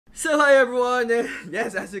So hi everyone,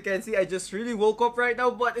 yes, as you can see, I just really woke up right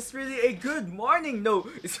now, but it's really a good morning. No,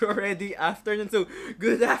 it's already afternoon, so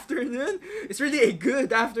good afternoon. It's really a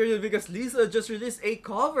good afternoon because Lisa just released a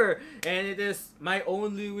cover, and it is My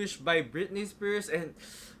Only Wish by Britney Spears, and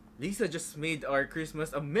Lisa just made our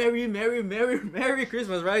Christmas a merry, merry, merry, merry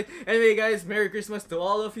Christmas, right? Anyway guys, Merry Christmas to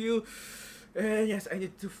all of you. And yes, I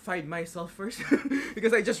need to find myself first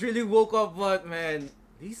because I just really woke up, but man,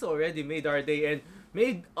 Lisa already made our day and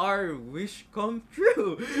made our wish come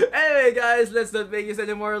true. Anyway, guys, let's not make this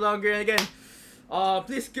any more longer. And again,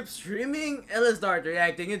 please keep streaming and let's start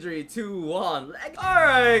reacting in 3, 2, 1. Like,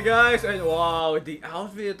 alright, guys, and wow, the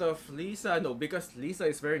outfit of Lisa. No, because Lisa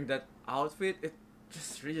is wearing that outfit, it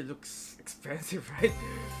just really looks expensive, right?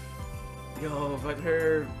 Yo, but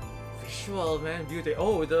her visual, man, beauty.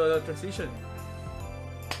 Oh, the transition.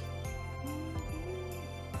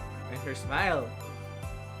 And her smile.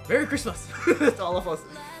 Merry Christmas to all of us.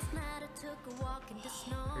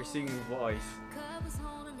 Her singing voice.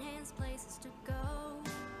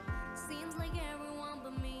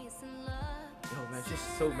 Oh man, she's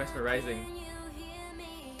so mesmerizing.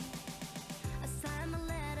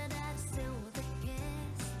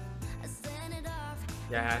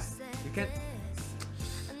 Yeah, you can't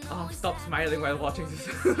stop smiling while watching this.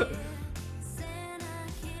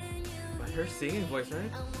 But her singing voice,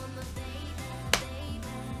 right?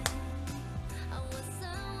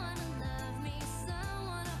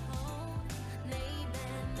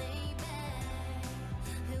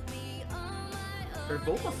 Her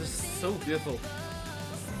vocals is so beautiful.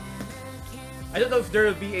 I don't know if there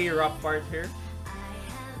will be a rap part here,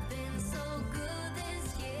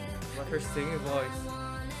 but her singing voice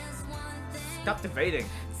is captivating.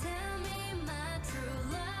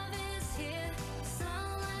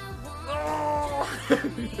 Oh!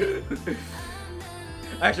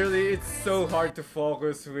 Actually, it's so hard to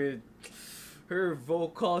focus with her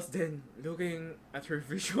vocals then looking at her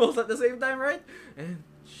visuals at the same time, right? And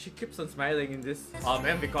she keeps on smiling in this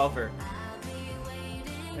MV cover.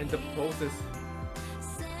 And the poses.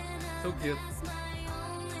 So cute.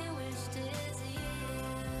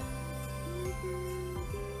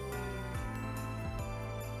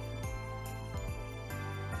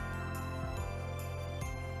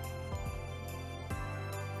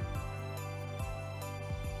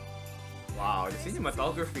 Wow, the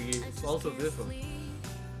cinematography is also beautiful.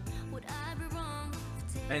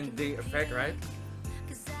 And the effect, right?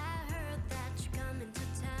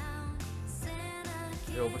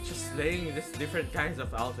 Yo, but she's slaying this different kinds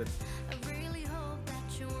of outfits.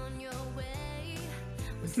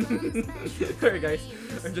 Sorry guys,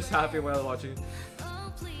 I'm just happy while watching.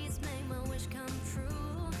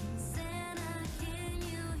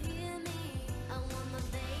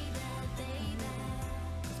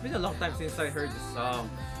 It's been a long time since I heard this song,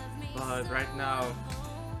 but right now,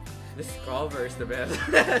 this cover is the best.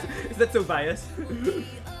 Is that so biased?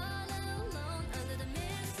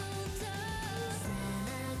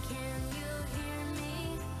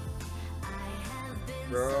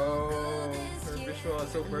 Bro, her visual is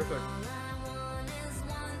so perfect.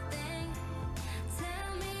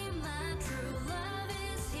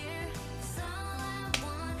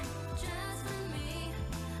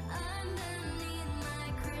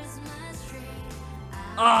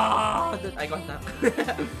 Ah, that eye contact.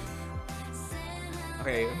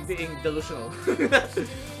 Okay, I'm being delusional.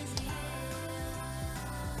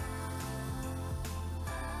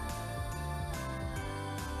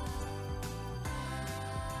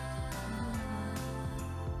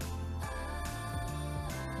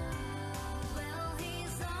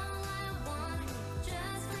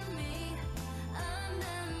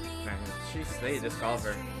 Man, she slayed this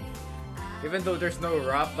cover. Even though there's no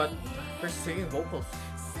rap, but her singing vocals.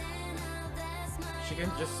 She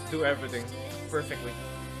can just do everything perfectly.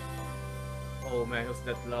 Oh man, who's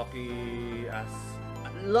that lucky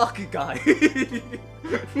guy?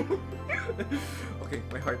 Okay,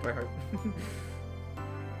 my heart.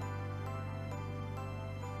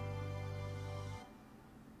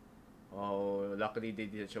 Oh, luckily they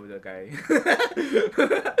didn't show the guy.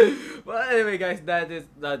 But anyway, guys,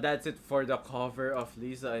 that's it for the cover of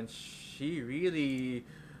Lisa, and she really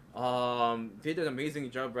did an amazing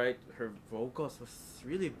job, right? Her vocals was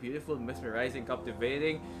really beautiful, mesmerizing,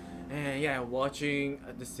 captivating, and yeah, watching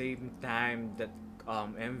at the same time that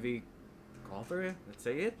MV cover, let's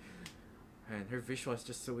say it, and her visual is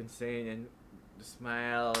just so insane, and the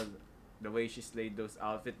smile, the way she slayed those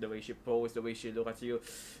outfits, the way she posed, the way she look at you,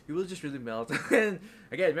 you will just really melt. And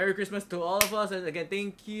again, Merry Christmas to all of us, and again,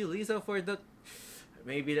 thank you, Lisa, for the,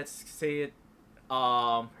 maybe let's say it,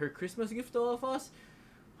 her Christmas gift to all of us.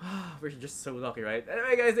 We're just so lucky, right?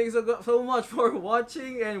 Anyway, guys, thanks so much for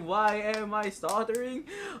watching. And why am I stuttering?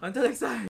 Until next time.